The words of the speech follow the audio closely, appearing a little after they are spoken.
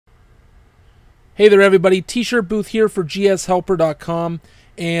Hey there everybody, T-shirt booth here for GSHelper.com,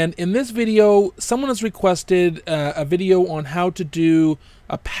 and in this video someone has requested a video on how to do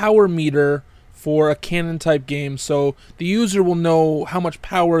a power meter for a Canon type game so the user will know how much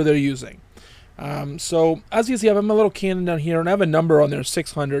power they're using. So as you see, I have my little Canon down here and I have a number on there,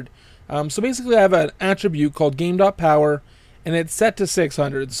 600. So basically I have an attribute called game.power and it's set to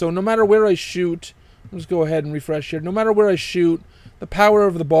 600. So no matter where I shoot, let's go ahead and refresh here, no matter where I shoot, the power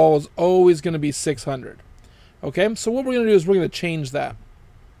of the ball is always going to be 600. Okay, so what we're going to do is we're going to change that.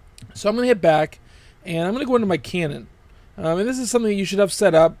 So I'm going to hit back, and I'm going to go into my Canon. And this is something you should have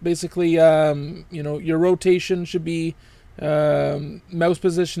set up. Basically, you know, your rotation should be mouse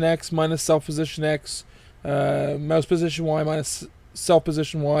position X minus self position X, mouse position Y minus self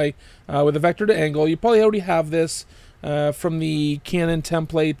position Y, with a vector to angle. You probably already have this from the Canon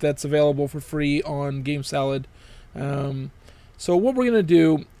template that's available for free on Gamesalad. So what we're going to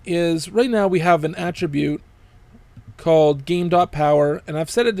do is, right now we have an attribute called game.power, and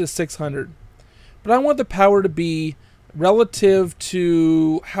I've set it to 600. But I want the power to be relative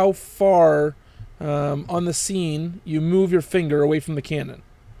to how far on the scene you move your finger away from the Canon.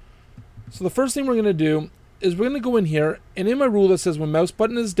 So the first thing we're going to do is we're going to go in here, and in my rule that says when mouse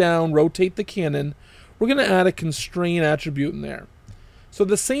button is down, rotate the Canon, we're going to add a constrain attribute in there. So at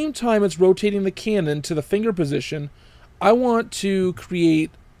the same time it's rotating the Canon to the finger position, I want to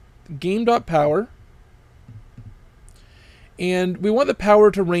create game.power, and we want the power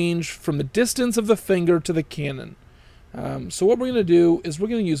to range from the distance of the finger to the Canon. So what we're going to do is we're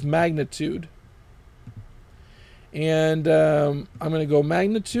going to use magnitude, and I'm going to go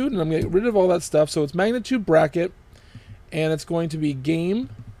magnitude, and I'm going to get rid of all that stuff. So it's magnitude bracket, and it's going to be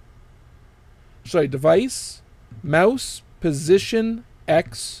device mouse position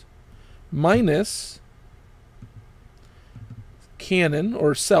X minus Canon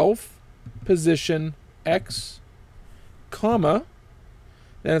or self position X, comma,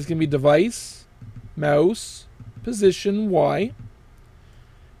 then it's going to be device mouse position Y,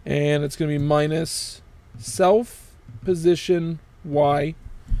 and it's going to be minus self position Y,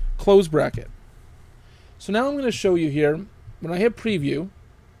 close bracket. So now I'm going to show you here, when I hit preview,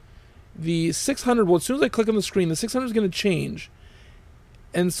 the 600, well, as soon as I click on the screen, the 600 is going to change,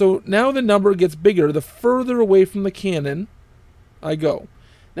 and so now the number gets bigger the further away from the Canon I go.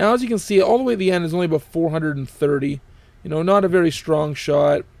 Now as you can see, all the way at the end is only about 430. You know, not a very strong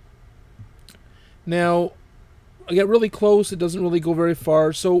shot. Now I get really close, it doesn't really go very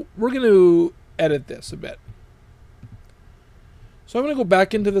far, so we're going to edit this a bit. So I'm going to go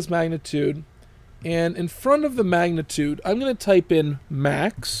back into this magnitude, and in front of the magnitude I'm going to type in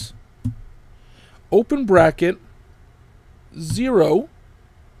max, open bracket, 0,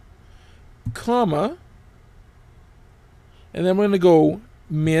 comma, and then we're going to go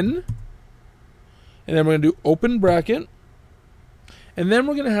min, and then we're going to do open bracket, and then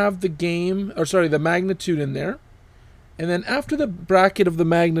we're going to have the magnitude in there, and then after the bracket of the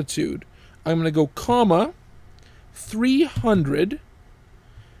magnitude I'm going to go comma 300,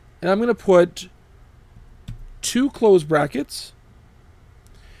 and I'm going to put 2 close brackets.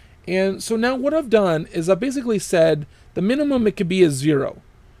 And so now what I've done is I've basically said the minimum it could be is 0,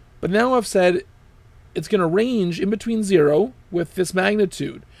 but now I've said it's going to range in between 0 with this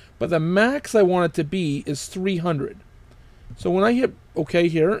magnitude, but the max I want it to be is 300. So when I hit OK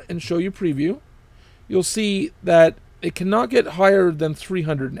here and show you preview, you'll see that it cannot get higher than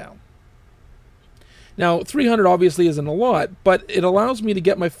 300 now. Now 300 obviously isn't a lot, but it allows me to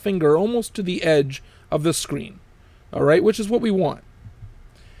get my finger almost to the edge of the screen, alright, which is what we want.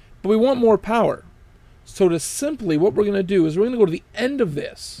 But we want more power. So to simply, what we're going to do is we're going to go to the end of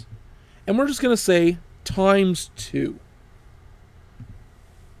this, and we're just going to say times 2.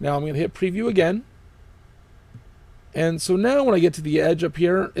 Now I'm going to hit preview again. And so now when I get to the edge up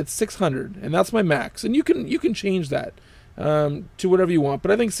here, it's 600, and that's my max. And you can change that to whatever you want, but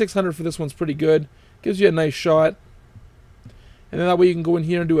I think 600 for this one's pretty good. Gives you a nice shot. And then that way you can go in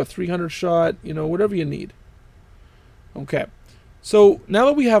here and do a 300 shot, you know, whatever you need. Okay. So now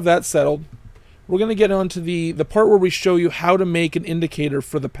that we have that settled, we're going to get on to the part where we show you how to make an indicator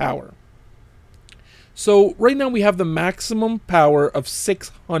for the power. So right now we have the maximum power of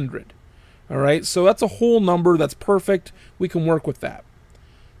 600. Alright, so that's a whole number, that's perfect. We can work with that.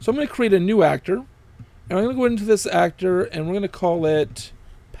 So I'm going to create a new actor, and I'm going to go into this actor, and we're going to call it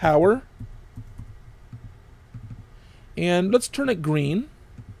power. And let's turn it green.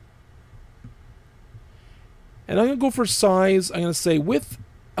 And I'm going to go for size, I'm going to say width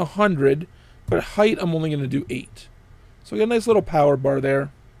 100, but height I'm only going to do 8. So we got a nice little power bar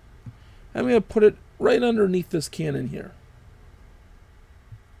there. I'm going to put it right underneath this Canon here.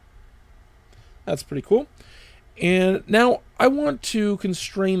 That's pretty cool. And now I want to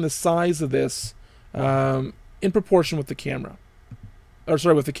constrain the size of this in proportion with the camera. Or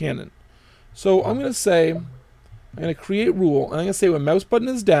sorry, with the Canon. So I'm going to say, I'm going to create rule. And I'm going to say when mouse button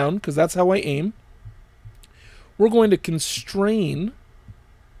is down, because that's how I aim, we're going to constrain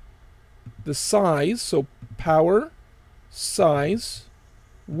the size. So power, size,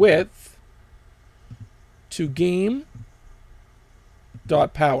 width to game.power.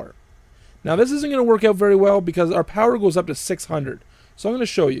 Now this isn't going to work out very well because our power goes up to 600. So I'm going to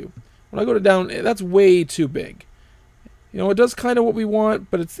show you. When I go to down, that's way too big. You know, it does kind of what we want,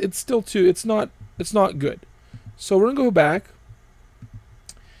 but it's still too, it's not good. So we're going to go back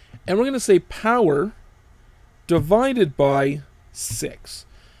and we're going to say power divided by 6.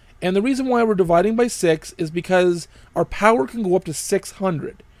 And the reason why we're dividing by 6 is because our power can go up to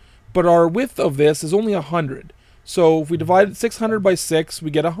 600, but our width of this is only 100. So if we divide 600 by 6,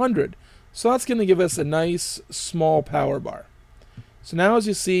 we get 100. So that's going to give us a nice small power bar. So now as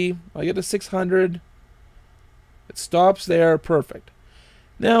you see, I get to 600. It stops there. Perfect.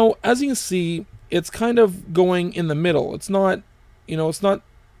 Now, as you can see, it's kind of going in the middle. It's not, you know, it's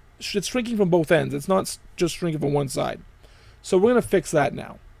shrinking from both ends. It's not just shrinking from one side. So we're going to fix that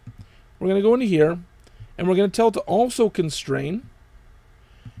now. We're going to go into here, and we're going to tell it to also constrain.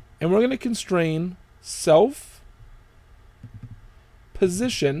 And we're going to constrain self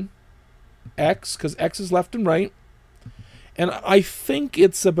position X, because X is left and right. And I think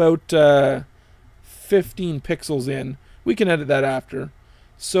it's about 15 pixels in. We can edit that after.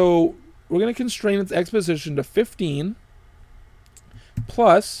 So we're going to constrain its X position to 15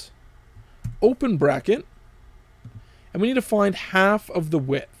 plus open bracket. And we need to find half of the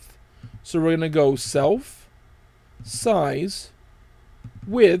width. So we're going to go self size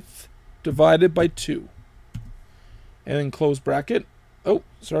width divided by 2. And then close bracket. Oh,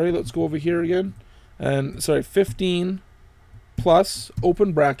 sorry, let's go over here again. And sorry, 15 plus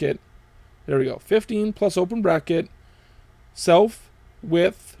open bracket. There we go. 15 plus open bracket, self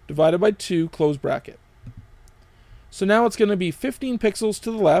width divided by 2, close bracket. So now it's going to be 15 pixels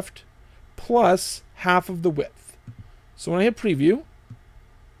to the left plus half of the width. So when I hit preview,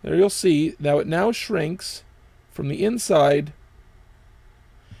 there you'll see now it now shrinks from the inside.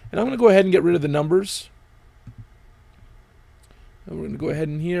 And I'm going to go ahead and get rid of the numbers. And we're going to go ahead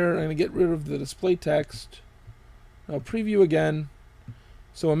in here. I'm going to get rid of the display text. I'll preview again.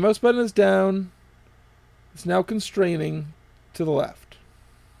 So when mouse button is down, it's now constraining to the left.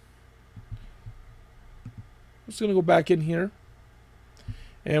 I'm just going to go back in here.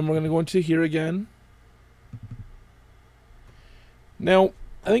 And we're going to go into here again. Now,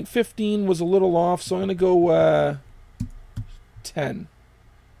 I think 15 was a little off, so I'm going to go 10.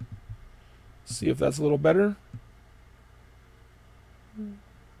 See if that's a little better.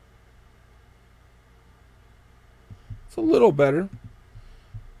 It's a little better.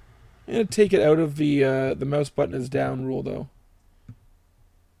 I'm going to take it out of the mouse button is down rule, though.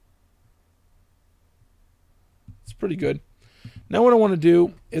 It's pretty good. Now what I want to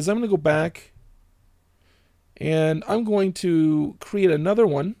do is I'm going to go back and I'm going to create another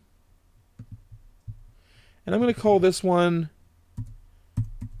one. And I'm going to call this one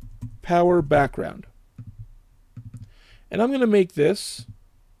Power Background. And I'm going to make this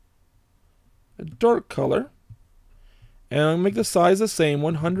a dark color. And I'm going to make the size the same,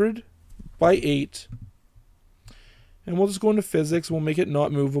 100 by 8. And we'll just go into physics. We'll make it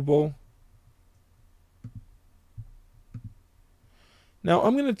not movable. Now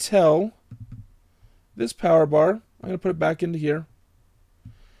I'm going to tell this power bar, I'm going to put it back into here.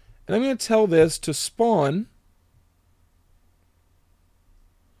 And I'm going to tell this to spawn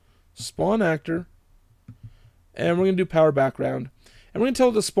actor. And we're going to do power background. And we're going to tell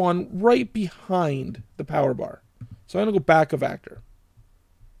it to spawn right behind the power bar. So I'm going to go back of actor.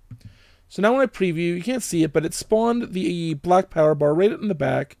 So now when I preview, you can't see it, but it spawned the black power bar right in the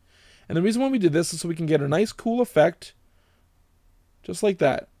back. And the reason why we did this is so we can get a nice cool effect, just like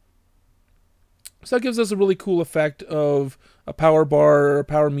that. So that gives us a really cool effect of a power bar or a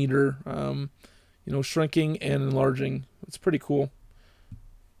power meter, you know, shrinking and enlarging. It's pretty cool.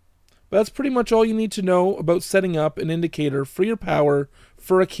 But that's pretty much all you need to know about setting up an indicator for your power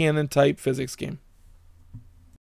for a Canon type physics game.